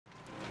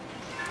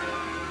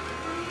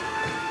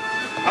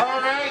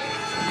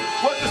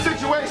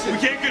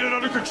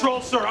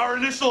Patrol, sir. Our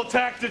initial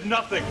attack did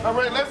nothing. All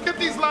right, let's get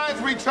these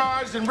lines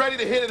recharged and ready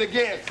to hit it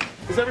again.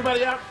 Is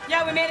everybody out?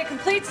 Yeah, we made a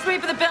complete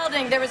sweep of the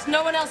building. There was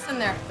no one else in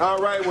there. All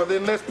right, well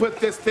then let's put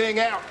this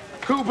thing out.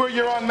 Cooper,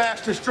 you're on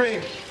master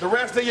stream. The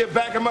rest of you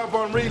back him up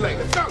on relay.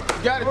 Let's go.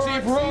 Got it,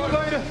 Chief. See you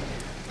later.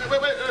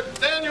 Wait,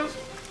 Daniels,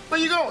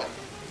 where you going?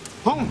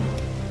 Home.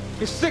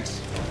 It's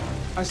 6.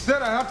 I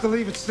said I have to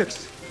leave at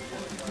 6.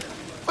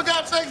 For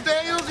God's sakes,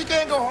 Daniels, you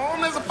can't go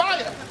home. There's a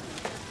fire.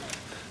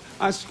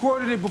 I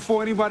squirted it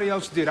before anybody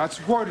else did. I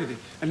squirted it.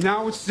 And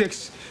now it's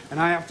 6, and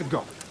I have to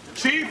go.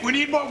 Chief, we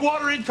need more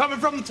water incoming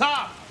from the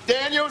top.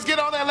 Daniels, get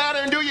on that ladder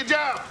and do your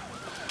job.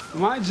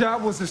 My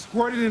job was to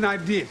squirt it, and I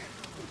did.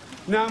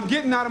 Now I'm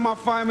getting out of my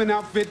fireman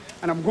outfit,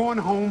 and I'm going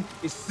home.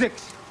 It's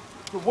 6.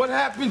 But what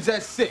happens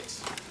at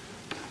 6?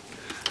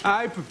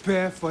 I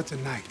prepare for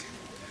tonight.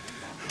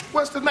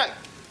 What's tonight?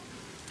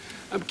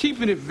 I'm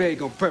keeping it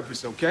vague on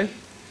purpose, okay?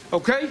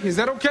 Okay? Is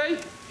that okay?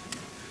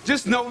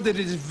 Just know that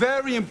it is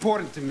very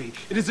important to me.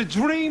 It is a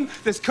dream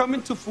that's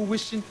coming to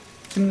fruition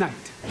tonight.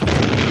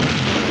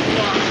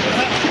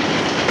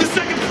 The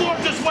second floor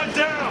just went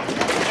down.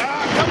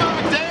 Come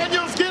on,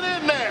 Daniels, get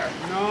in there.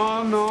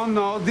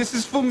 No. This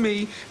is for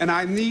me, and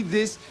I need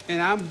this,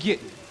 and I'm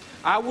getting it.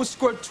 I will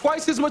squirt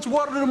twice as much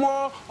water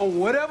tomorrow on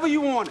whatever you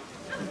want it.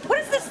 What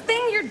is this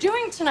thing you're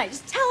doing tonight?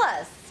 Just tell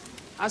us.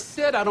 I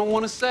said I don't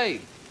want to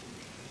say.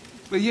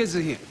 But here's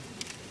a hint.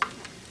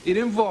 It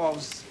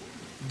involves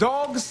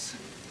dogs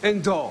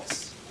and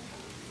dolls.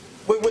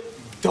 Wait,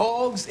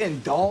 dogs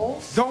and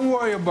dolls? Don't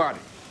worry about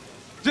it.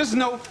 Just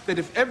know that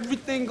if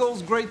everything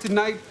goes great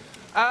tonight,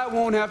 I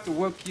won't have to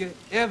work here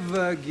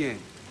ever again.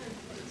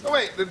 So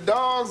wait, the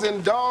dogs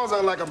and dolls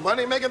are like a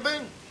money-making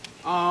thing?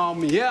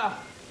 Yeah.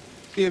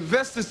 The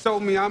investors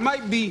told me I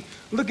might be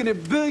looking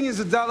at billions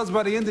of dollars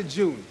by the end of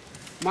June.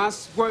 My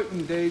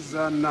squirting days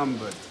are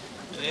numbered.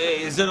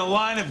 Hey, is it a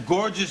line of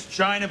gorgeous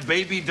China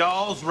baby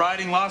dolls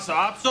riding Los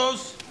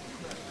Apsos?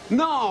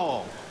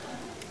 No.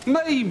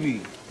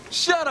 Maybe.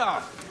 Shut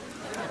up.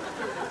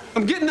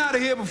 I'm getting out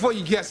of here before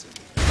you guess it.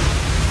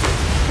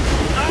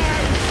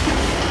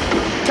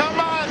 Come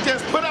on,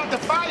 just put out the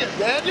fire,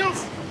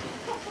 Daniels.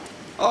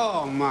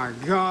 Oh, my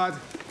God.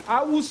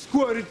 I will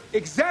squirt it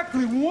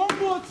exactly one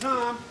more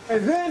time,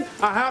 and then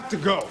I have to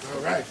go.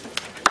 All right.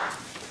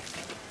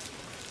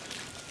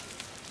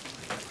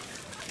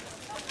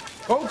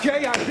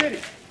 Okay, I did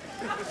it.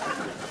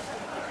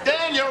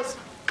 Daniels,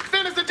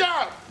 finish the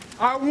job.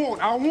 I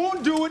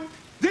won't do it.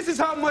 This is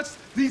how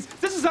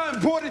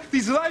important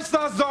these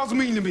life-size dolls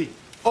mean to me.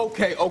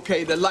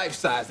 Okay, the life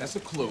size, that's a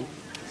clue.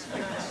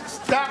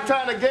 Stop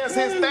trying to guess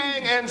his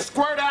thing and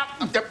squirt out,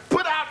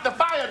 put out the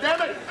fire,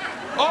 damn it.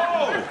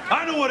 Oh,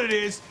 I know what it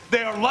is.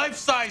 They are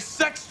life-size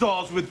sex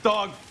dolls with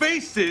dog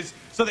faces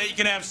so that you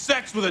can have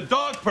sex with a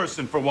dog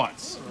person for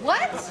once.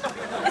 What? Is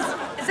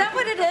that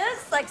what it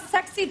is? Like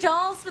sexy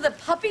dolls with a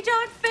puppy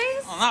dog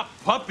face? Well, not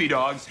puppy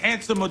dogs,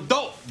 handsome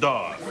adult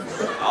dogs.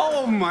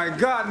 Oh, my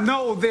God,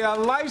 no. They are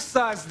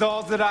life-size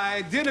dolls that are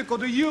identical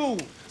to you.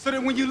 So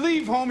that when you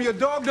leave home, your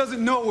dog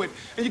doesn't know it,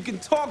 and you can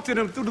talk to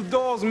them through the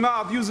doll's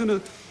mouth using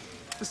a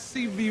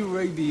CB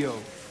radio.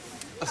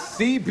 A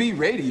CB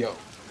radio?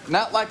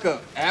 Not like an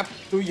app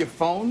through your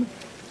phone?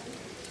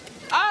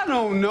 I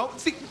don't know.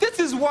 See, this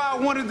is why I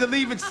wanted to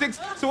leave at 6,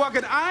 so I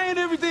could iron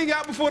everything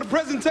out before the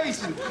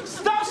presentation.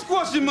 Stop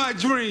squashing my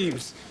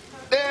dreams.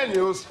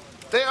 Daniels,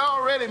 they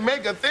already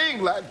make a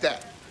thing like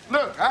that.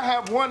 Look, I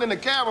have one in the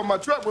cab of my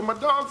truck with my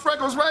dog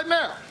Freckles right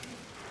now.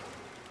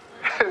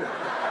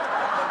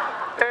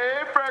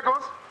 Hey,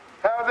 Freckles,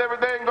 how's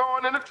everything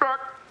going in the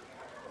truck?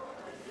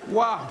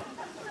 Wow.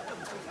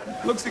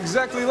 Looks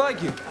exactly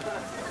like you.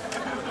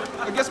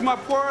 I guess my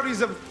priorities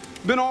have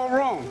been all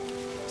wrong.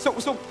 So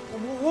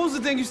what was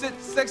the thing you said?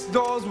 Sex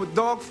dolls with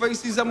dog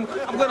faces? I'm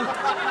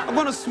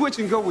gonna switch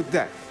and go with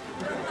that.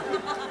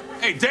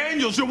 Hey,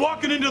 Daniels, you're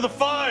walking into the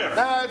fire.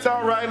 Nah, it's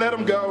all right. Let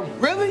him go.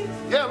 Really?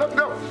 Yeah, let him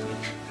go.